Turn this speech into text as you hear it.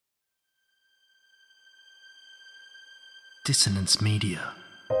Dissonance Media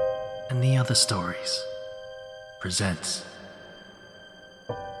and the Other Stories presents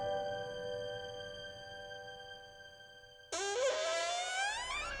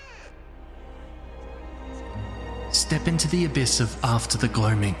Step into the abyss of After the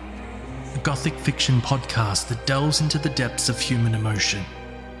Gloaming, a gothic fiction podcast that delves into the depths of human emotion.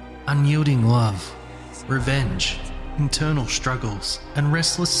 Unyielding love, revenge, internal struggles, and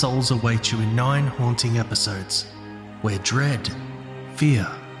restless souls await you in 9 haunting episodes, where dread, fear,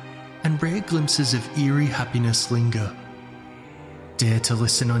 and rare glimpses of eerie happiness linger. Dare to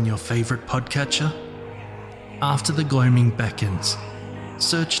listen on your favourite podcatcher? After the Gloaming beckons.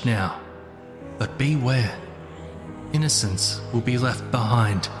 Search now, but beware. Innocence will be left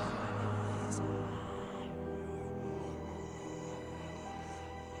behind.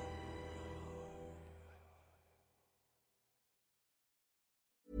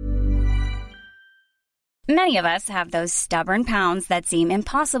 Many of us have those stubborn pounds that seem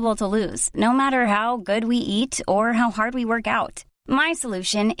impossible to lose, no matter how good we eat or how hard we work out. My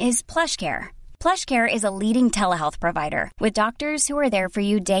solution is PlushCare. PlushCare is a leading telehealth provider with doctors who are there for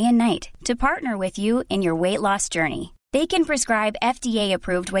you day and night to partner with you in your weight loss journey. They can prescribe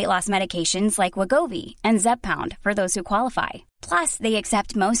FDA-approved weight loss medications like Wegovy and Zepbound for those who qualify. Plus, they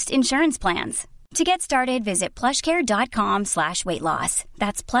accept most insurance plans. To get started, visit plushcare.com/weightloss.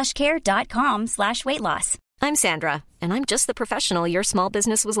 That's plushcare.com/weightloss. I'm Sandra, and I'm just the professional your small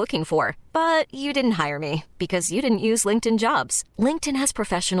business was looking for. But you didn't hire me because you didn't use LinkedIn Jobs. LinkedIn has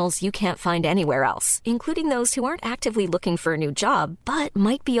professionals you can't find anywhere else, including those who aren't actively looking for a new job, but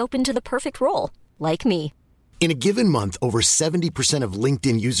might be open to the perfect role, like me. In a given month, over 70% of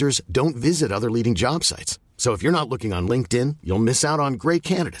LinkedIn users don't visit other leading job sites. So if you're not looking on LinkedIn, you'll miss out on great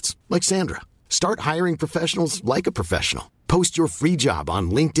candidates like Sandra. Start hiring professionals like a professional. Post your free job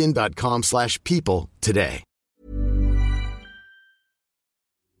on linkedin.com/people today.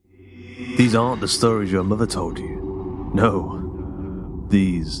 These aren't the stories your mother told you. No,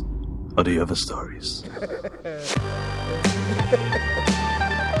 these are the other stories.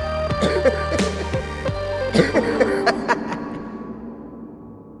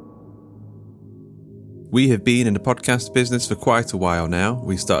 We have been in the podcast business for quite a while now.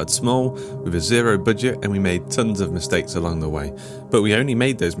 We started small, with a zero budget, and we made tons of mistakes along the way. But we only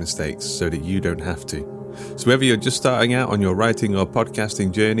made those mistakes so that you don't have to. So whether you're just starting out on your writing or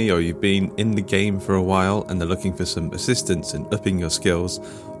podcasting journey, or you've been in the game for a while and are looking for some assistance in upping your skills,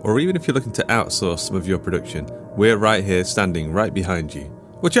 or even if you're looking to outsource some of your production, we're right here standing right behind you.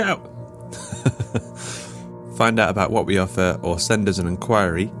 Watch out! Find out about what we offer or send us an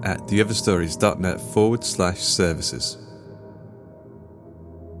inquiry at theotherstories.net/services.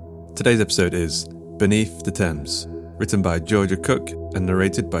 Today's episode is Beneath the Thames, written by Georgia Cook and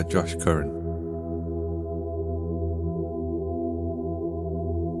narrated by Josh Curran.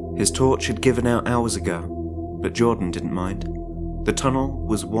 His torch had given out hours ago, but Jordan didn't mind. The tunnel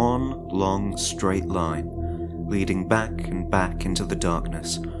was one long straight line, leading back and back into the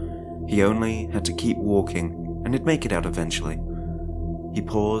darkness. He only had to keep walking, and he'd make it out eventually. He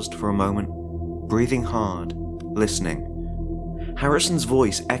paused for a moment, breathing hard, listening. Harrison's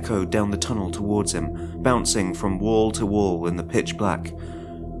voice echoed down the tunnel towards him, bouncing from wall to wall in the pitch black.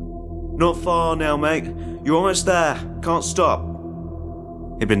 "Not far now, mate. You're almost there. Can't stop."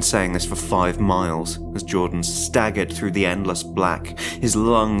 He'd been saying this for 5 miles as Jordan staggered through the endless black, his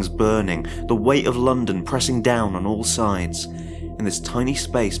lungs burning, the weight of London pressing down on all sides. In this tiny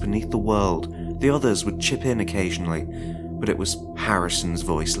space beneath the world, the others would chip in occasionally, but it was Harrison's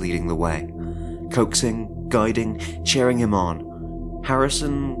voice leading the way, coaxing, guiding, cheering him on.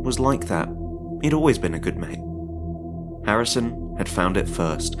 Harrison was like that. He'd always been a good mate. Harrison had found it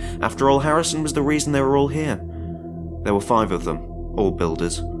first. After all, Harrison was the reason they were all here. There were 5 of them, all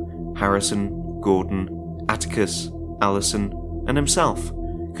builders. Harrison, Gordon, Atticus, Allison, and himself,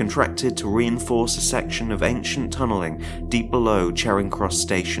 contracted to reinforce a section of ancient tunnelling deep below Charing Cross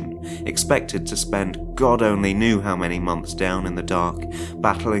Station, expected to spend God only knew how many months down in the dark,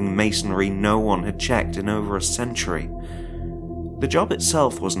 battling masonry no one had checked in over a century. The job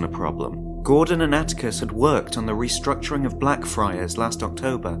itself wasn't a problem. Gordon and Atticus had worked on the restructuring of Blackfriars last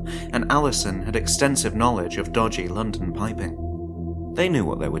October, and Allison had extensive knowledge of dodgy London piping. They knew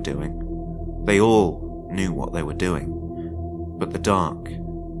what they were doing. They all knew what they were doing. But the dark,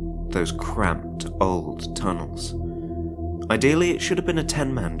 those cramped old tunnels. Ideally, it should have been a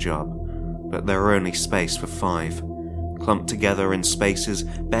 10-man job, but there were only space for 5, clumped together in spaces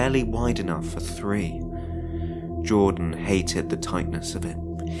barely wide enough for 3. Jordan hated the tightness of it,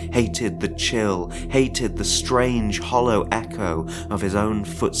 hated the chill, hated the strange hollow echo of his own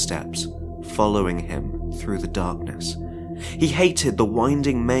footsteps following him through the darkness. He hated the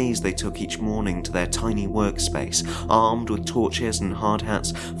winding maze they took each morning to their tiny workspace, armed with torches and hard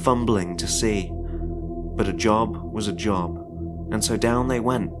hats, fumbling to see. But a job was a job, and so down they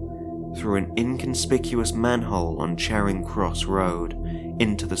went, through an inconspicuous manhole on Charing Cross Road,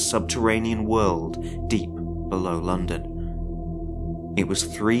 into the subterranean world deep below London. It was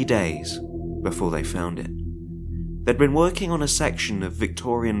 3 days before they found it. They'd been working on a section of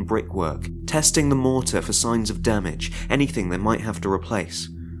Victorian brickwork, testing the mortar for signs of damage, anything they might have to replace,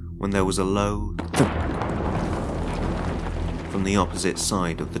 when there was a low thump from the opposite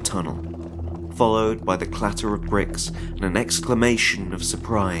side of the tunnel, followed by the clatter of bricks and an exclamation of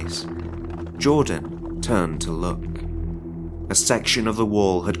surprise. Jordan turned to look. A section of the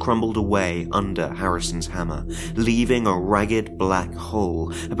wall had crumbled away under Harrison's hammer, leaving a ragged black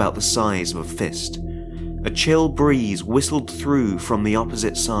hole about the size of a fist. A chill breeze whistled through from the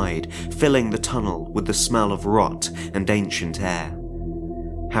opposite side, filling the tunnel with the smell of rot and ancient air.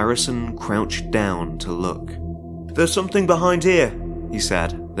 Harrison crouched down to look. "There's something behind here," he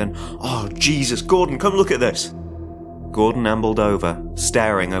said. Then, "Oh, Jesus, Gordon, come look at this." Gordon ambled over,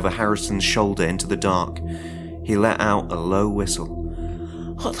 staring over Harrison's shoulder into the dark. He let out a low whistle.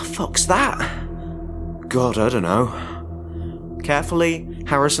 "What the fuck's that?" "God, I don't know." Carefully,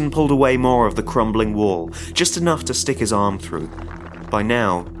 Harrison pulled away more of the crumbling wall, just enough to stick his arm through. By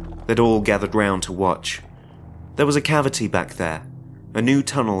now, they'd all gathered round to watch. There was a cavity back there, a new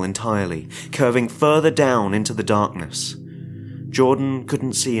tunnel entirely, curving further down into the darkness. Jordan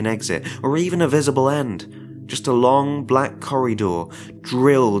couldn't see an exit, or even a visible end, just a long black corridor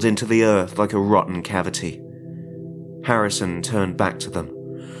drilled into the earth like a rotten cavity. Harrison turned back to them.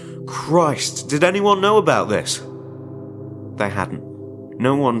 "Christ, did anyone know about this?" They hadn't.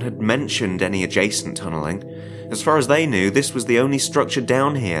 No one had mentioned any adjacent tunneling. As far as they knew, this was the only structure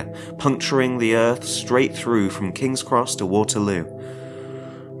down here, puncturing the earth straight through from King's Cross to Waterloo.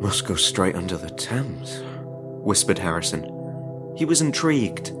 "Must go straight under the Thames," whispered Harrison. He was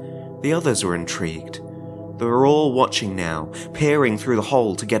intrigued. The others were intrigued. They were all watching now, peering through the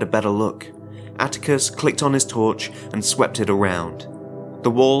hole to get a better look. Atticus clicked on his torch and swept it around.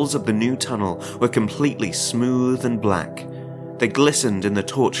 The walls of the new tunnel were completely smooth and black. They glistened in the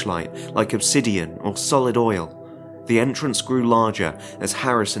torchlight like obsidian or solid oil. The entrance grew larger as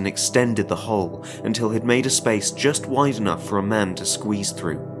Harrison extended the hole until he'd made a space just wide enough for a man to squeeze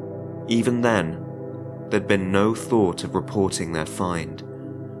through. Even then, there'd been no thought of reporting their find,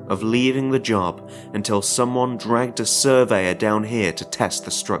 of leaving the job until someone dragged a surveyor down here to test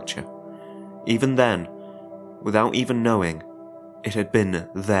the structure. Even then, without even knowing, it had been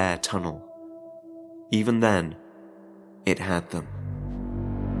their tunnel. Even then, it had them.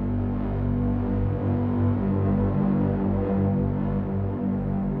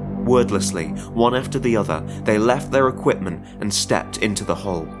 Wordlessly, one after the other, they left their equipment and stepped into the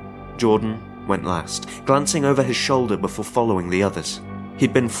hole. Jordan went last, glancing over his shoulder before following the others.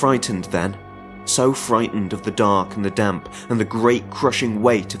 He'd been frightened then, so frightened of the dark and the damp and the great crushing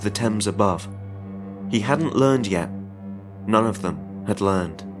weight of the Thames above. He hadn't learned yet. None of them had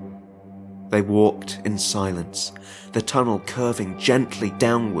learned. They walked in silence, the tunnel curving gently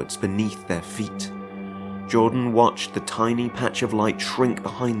downwards beneath their feet. Jordan watched the tiny patch of light shrink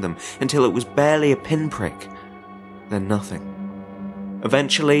behind them until it was barely a pinprick, then nothing.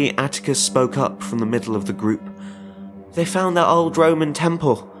 Eventually, Atticus spoke up from the middle of the group. "They found that old Roman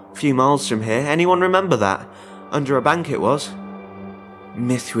temple a few miles from here. Anyone remember that? Under a bank it was."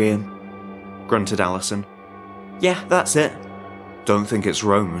 "Mithraeum," grunted Allison. "Yeah, that's it." "Don't think it's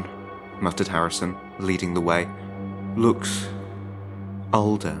Roman," muttered Harrison, leading the way. "Looks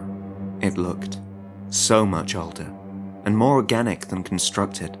older," it looked. So much older, and more organic than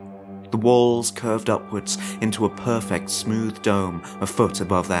constructed. The walls curved upwards into a perfect smooth dome a foot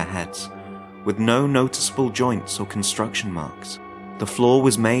above their heads, with no noticeable joints or construction marks. The floor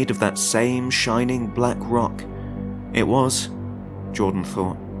was made of that same shining black rock. It was, Jordan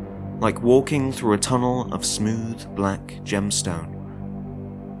thought, like walking through a tunnel of smooth black gemstone.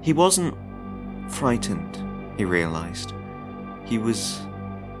 He wasn't frightened, he realized. He was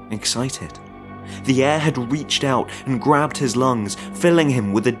excited. The air had reached out and grabbed his lungs, filling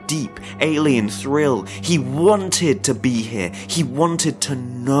him with a deep, alien thrill. He wanted to be here. He wanted to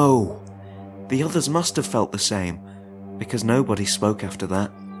know. The others must have felt the same, because nobody spoke after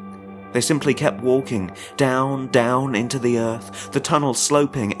that. They simply kept walking, down, down into the earth, the tunnel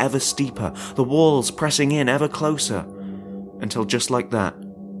sloping ever steeper, the walls pressing in ever closer, until just like that,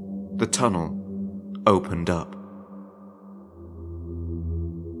 the tunnel opened up.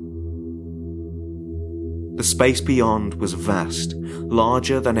 The space beyond was vast,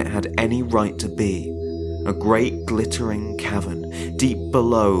 larger than it had any right to be. A great glittering cavern, deep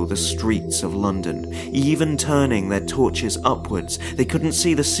below the streets of London. Even turning their torches upwards, they couldn't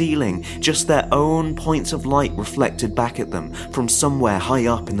see the ceiling, just their own points of light reflected back at them from somewhere high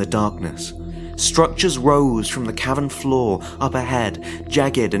up in the darkness. Structures rose from the cavern floor up ahead,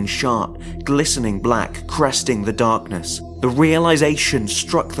 jagged and sharp, glistening black, cresting the darkness. The realization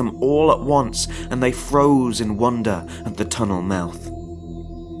struck them all at once, and they froze in wonder at the tunnel mouth.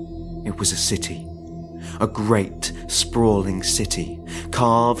 It was a city. A great, sprawling city,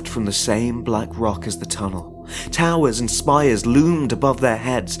 carved from the same black rock as the tunnel. Towers and spires loomed above their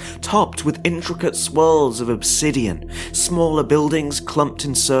heads, topped with intricate swirls of obsidian. Smaller buildings clumped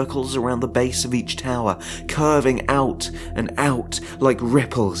in circles around the base of each tower, curving out and out like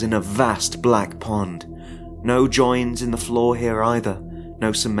ripples in a vast black pond. No joins in the floor here either,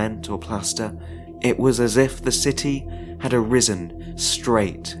 no cement or plaster. It was as if the city had arisen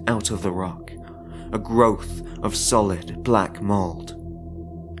straight out of the rock, a growth of solid black mould.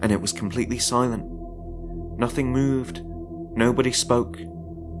 And it was completely silent. Nothing moved. Nobody spoke.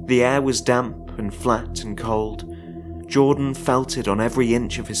 The air was damp and flat and cold. Jordan felt it on every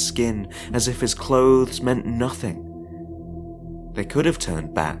inch of his skin, as if his clothes meant nothing. They could have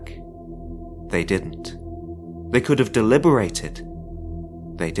turned back. They didn't. They could have deliberated.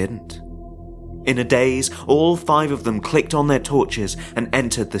 They didn't. In a daze, all 5 of them clicked on their torches and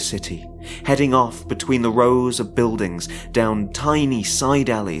entered the city, heading off between the rows of buildings, down tiny side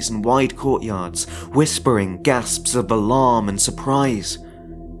alleys and wide courtyards, whispering gasps of alarm and surprise.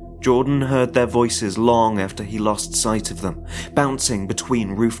 Jordan heard their voices long after he lost sight of them, bouncing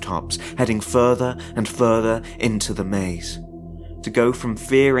between rooftops, heading further and further into the maze. To go from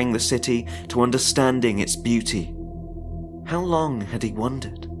fearing the city to understanding its beauty. How long had he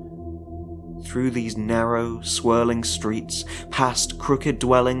wondered? Through these narrow, swirling streets, past crooked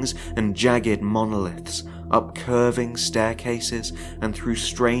dwellings and jagged monoliths, up curving staircases, and through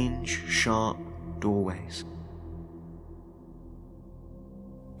strange, sharp doorways.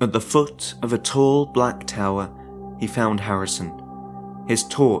 At the foot of a tall black tower, he found Harrison, his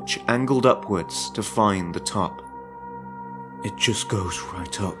torch angled upwards to find the top. "It just goes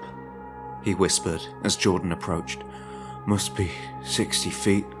right up," he whispered as Jordan approached. "Must be 60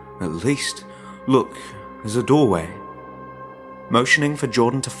 feet, at least. Look, there's a doorway." Motioning for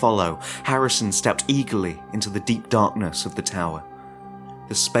Jordan to follow, Harrison stepped eagerly into the deep darkness of the tower.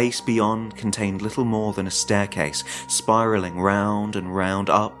 The space beyond contained little more than a staircase, spiraling round and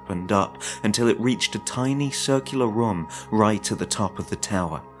round, up and up, until it reached a tiny circular room right at the top of the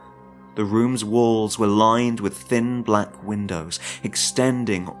tower. The room's walls were lined with thin black windows,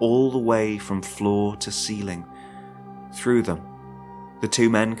 extending all the way from floor to ceiling. Through them, the 2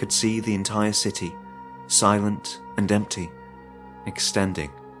 men could see the entire city, silent and empty, extending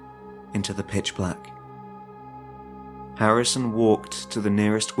into the pitch black. Harrison walked to the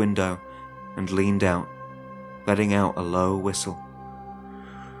nearest window and leaned out, letting out a low whistle.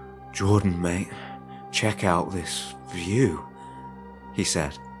 "Jordan, mate, check out this view," he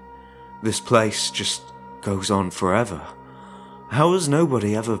said. "This place just goes on forever. How has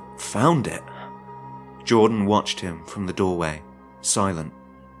nobody ever found it?" Jordan watched him from the doorway, silent.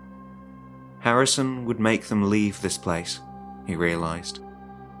 Harrison would make them leave this place, he realized.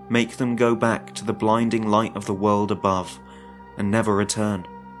 Make them go back to the blinding light of the world above, and never return.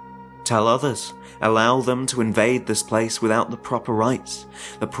 Tell others, allow them to invade this place without the proper rights,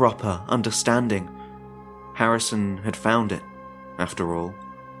 the proper understanding. Harrison had found it, after all.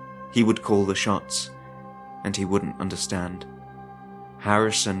 He would call the shots, and he wouldn't understand.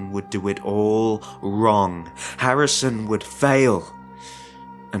 Harrison would do it all wrong. Harrison would fail.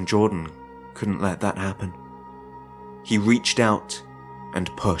 And Jordan couldn't let that happen. He reached out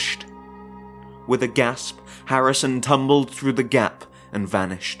and pushed. With a gasp, Harrison tumbled through the gap and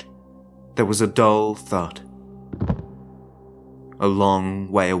vanished. There was a dull thud. A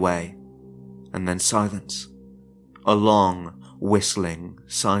long way away, and then silence. A long, whistling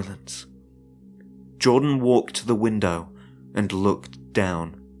silence. Jordan walked to the window and looked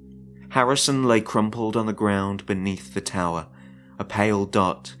down. Harrison lay crumpled on the ground beneath the tower, a pale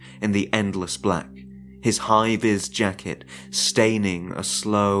dot in the endless black, his high-vis jacket staining a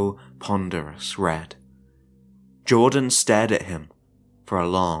slow, ponderous red. Jordan stared at him for a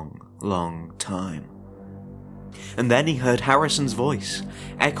long, long time. And then he heard Harrison's voice,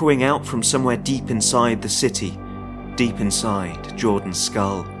 echoing out from somewhere deep inside the city, deep inside Jordan's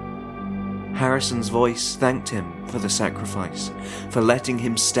skull. Harrison's voice thanked him for the sacrifice, for letting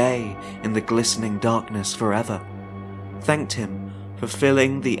him stay in the glistening darkness forever. Thanked him for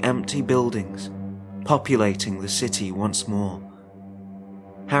filling the empty buildings, populating the city once more.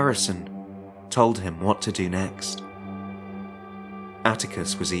 Harrison told him what to do next.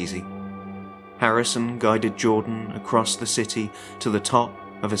 Atticus was easy. Harrison guided Jordan across the city to the top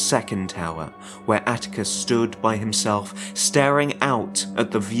of a second tower, where Atticus stood by himself, staring out at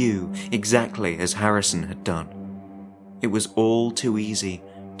the view exactly as Harrison had done. It was all too easy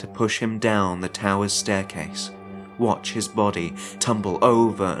to push him down the tower's staircase, watch his body tumble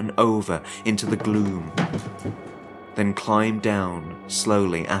over and over into the gloom, then climb down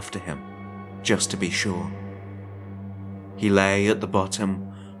slowly after him, just to be sure. He lay at the bottom,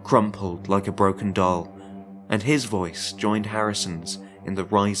 crumpled like a broken doll, and his voice joined Harrison's in the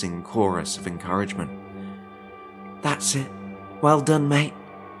rising chorus of encouragement. "That's it. Well done, mate.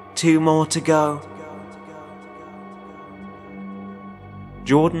 2 more to go."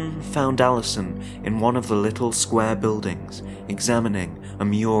 Jordan found Allison in one of the little square buildings, examining a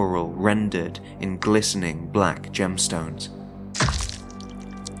mural rendered in glistening black gemstones.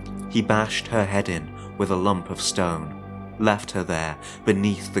 He bashed her head in with a lump of stone, left her there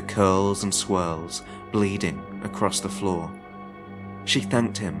beneath the curls and swirls, bleeding across the floor. She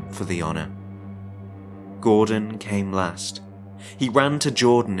thanked him for the honor. Gordon came last. He ran to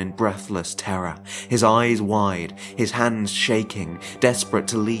Jordan in breathless terror, his eyes wide, his hands shaking, desperate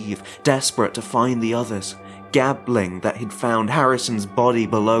to leave, desperate to find the others, gabbling that he'd found Harrison's body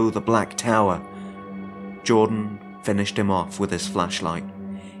below the black tower. Jordan finished him off with his flashlight,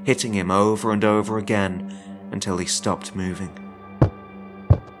 hitting him over and over again until he stopped moving.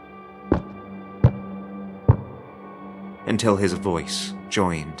 Until his voice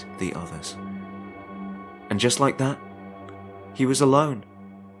joined the others. And just like that, he was alone,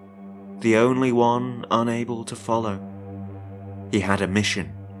 the only one unable to follow. He had a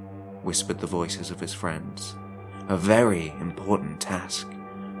mission, whispered the voices of his friends, a very important task.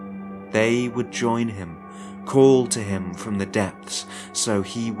 They would join him, call to him from the depths, so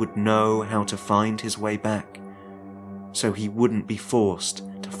he would know how to find his way back, so he wouldn't be forced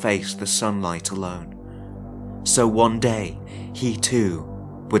to face the sunlight alone. So one day, he too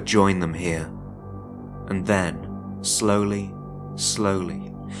would join them here. And then, slowly,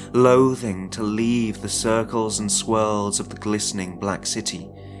 loathing to leave the circles and swirls of the glistening black city,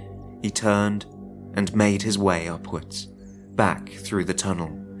 he turned and made his way upwards, back through the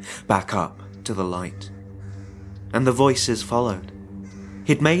tunnel, back up to the light. And the voices followed.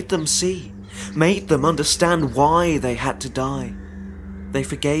 He'd made them see, made them understand why they had to die. They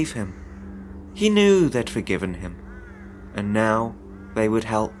forgave him. He knew they'd forgiven him. And now they would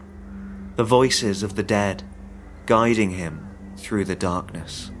help. The voices of the dead, guiding him through the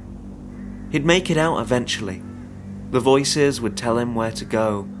darkness. He'd make it out eventually. The voices would tell him where to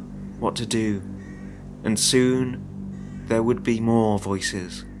go, what to do, and soon there would be more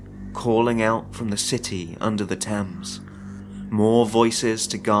voices calling out from the city under the Thames. More voices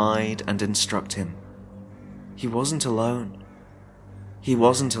to guide and instruct him. He wasn't alone. He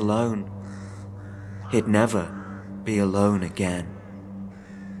wasn't alone. He'd never be alone again.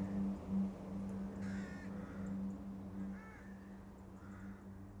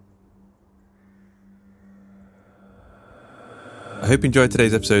 I hope you enjoyed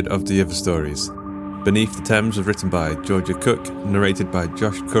today's episode of The Other Stories. Beneath the Thames was written by Georgia Cook, narrated by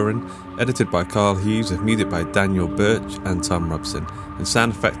Josh Curran, edited by Carl Hughes, with music by Daniel Birch and Tom Robson, and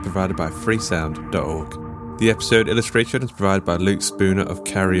sound effects provided by freesound.org. The episode illustration is provided by Luke Spooner of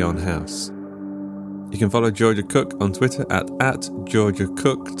Carry On House. You can follow Georgia Cook on Twitter at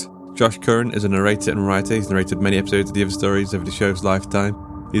GeorgiaCooked. Josh Curran is a narrator and writer. He's narrated many episodes of The Other Stories over the show's lifetime.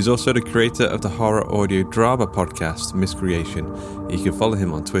 He's also the creator of the horror audio drama podcast Miscreation. You can follow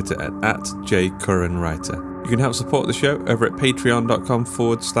him on Twitter at JCurranWriter. You can help support the show over at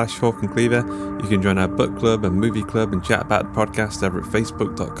patreon.com/Hawk and Cleaver. You can join our book club and movie club and chat about the podcast over at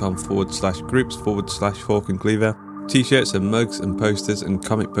facebook.com/groups/Hawk and Cleaver. T-shirts and mugs and posters and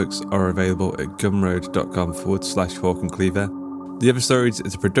comic books are available at gumroad.com/Hawk and Cleaver. The Other Stories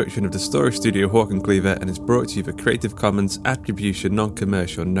is a production of the Story Studio Hawk and Cleaver and is brought to you for Creative Commons Attribution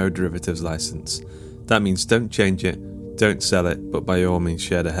Non-Commercial No Derivatives License. That means don't change it, don't sell it, but by all means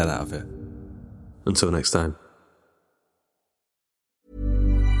share the hell out of it. Until next time.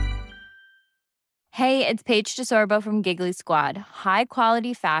 Hey, it's Paige DeSorbo from Giggly Squad. High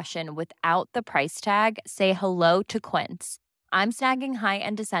quality fashion without the price tag. Say hello to Quince. I'm snagging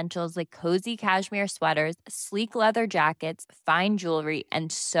high-end essentials like cozy cashmere sweaters, sleek leather jackets, fine jewelry,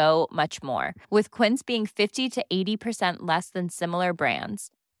 and so much more. With Quince being 50 to 80% less than similar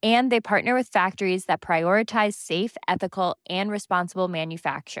brands. And they partner with factories that prioritize safe, ethical, and responsible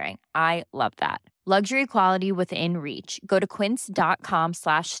manufacturing. I love that. Luxury quality within reach. Go to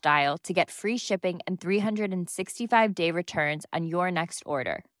quince.com/style to get free shipping and 365-day returns on your next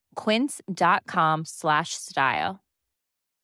order. quince.com/style.